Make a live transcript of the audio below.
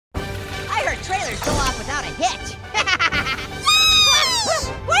trailers go off without a hitch.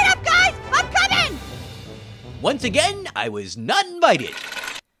 Wait up, guys! I'm coming! Once again, I was not invited.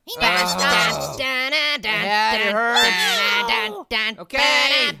 That hurts.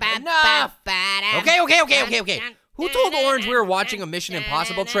 Okay, enough. Okay. Who told Orange we were watching a Mission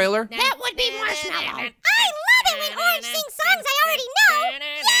Impossible trailer? That would be Marshmallow. I love it when Orange sings songs I already know.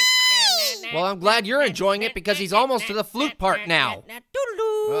 Yay! Well, I'm glad you're enjoying it because he's almost to the flute part now.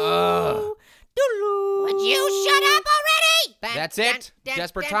 Would you shut up already? That's it.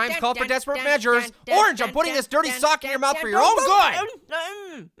 Desperate times call for desperate measures. Orange, I'm putting this dirty sock in your mouth for your own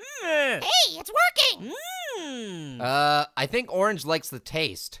good. Hey, it's working. I think Orange likes the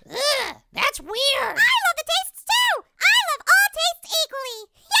taste. Ugh, that's weird. I love the tastes too. I love all tastes equally.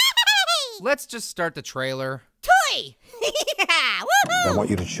 Yay! Let's just start the trailer. Toy. Woohoo! I want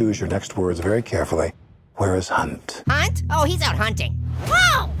you to choose your next words very carefully. Where is Hunt? Hunt? Oh, he's out hunting.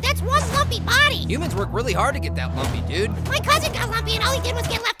 Whoa, that's one lumpy body. Humans work really hard to get that lumpy, dude. My cousin got lumpy and all he did was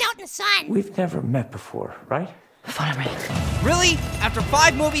get left out in the sun. We've never met before, right? Follow me. Really? After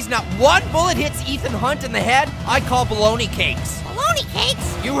 5 movies, not one bullet hits Ethan Hunt in the head? I call baloney cakes. Bologna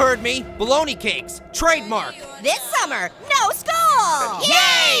cakes? You heard me. Baloney cakes. Trademark. This summer, no school!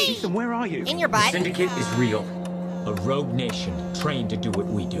 Yay! Ethan, where are you? In your butt. The Syndicate is real. A rogue nation trained to do what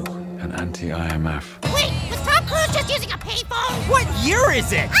we do. An anti-IMF. Wait, was Tom Cruise just using a payphone? What year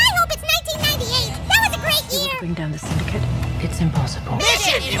is it? I hope it's 1998. That was a great year. Bring down the Syndicate. It's impossible.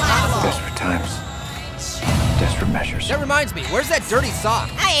 Mission Impossible. Desperate times. Desperate measures. That reminds me, where's that dirty sock?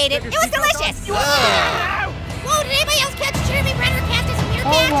 I ate it. It was delicious. Whoa, did anybody else catch Jeremy Renner cast as a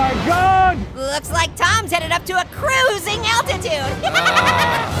meerkat? Oh my God! Looks like Tom's headed up to a cruising altitude.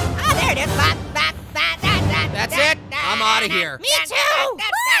 Oh, there it is. That's it. I'm out of here. Me too.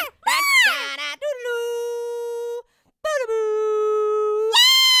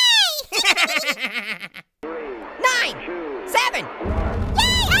 9, 7.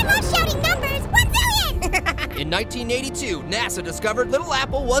 Yay! I love shouting numbers. 1 billion. In 1982, NASA discovered Little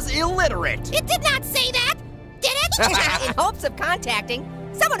Apple was illiterate. It did not say that, did it? In hopes of contacting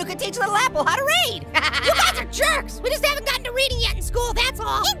someone who could teach Little Apple how to read. You guys are jerks. We just haven't gotten to reading yet in school, that's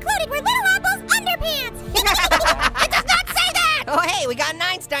all. Included were Little Apple's underpants. It does not say that. Oh, hey, we got an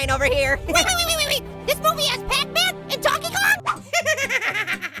Einstein over here. Wait. This movie has Pac-Man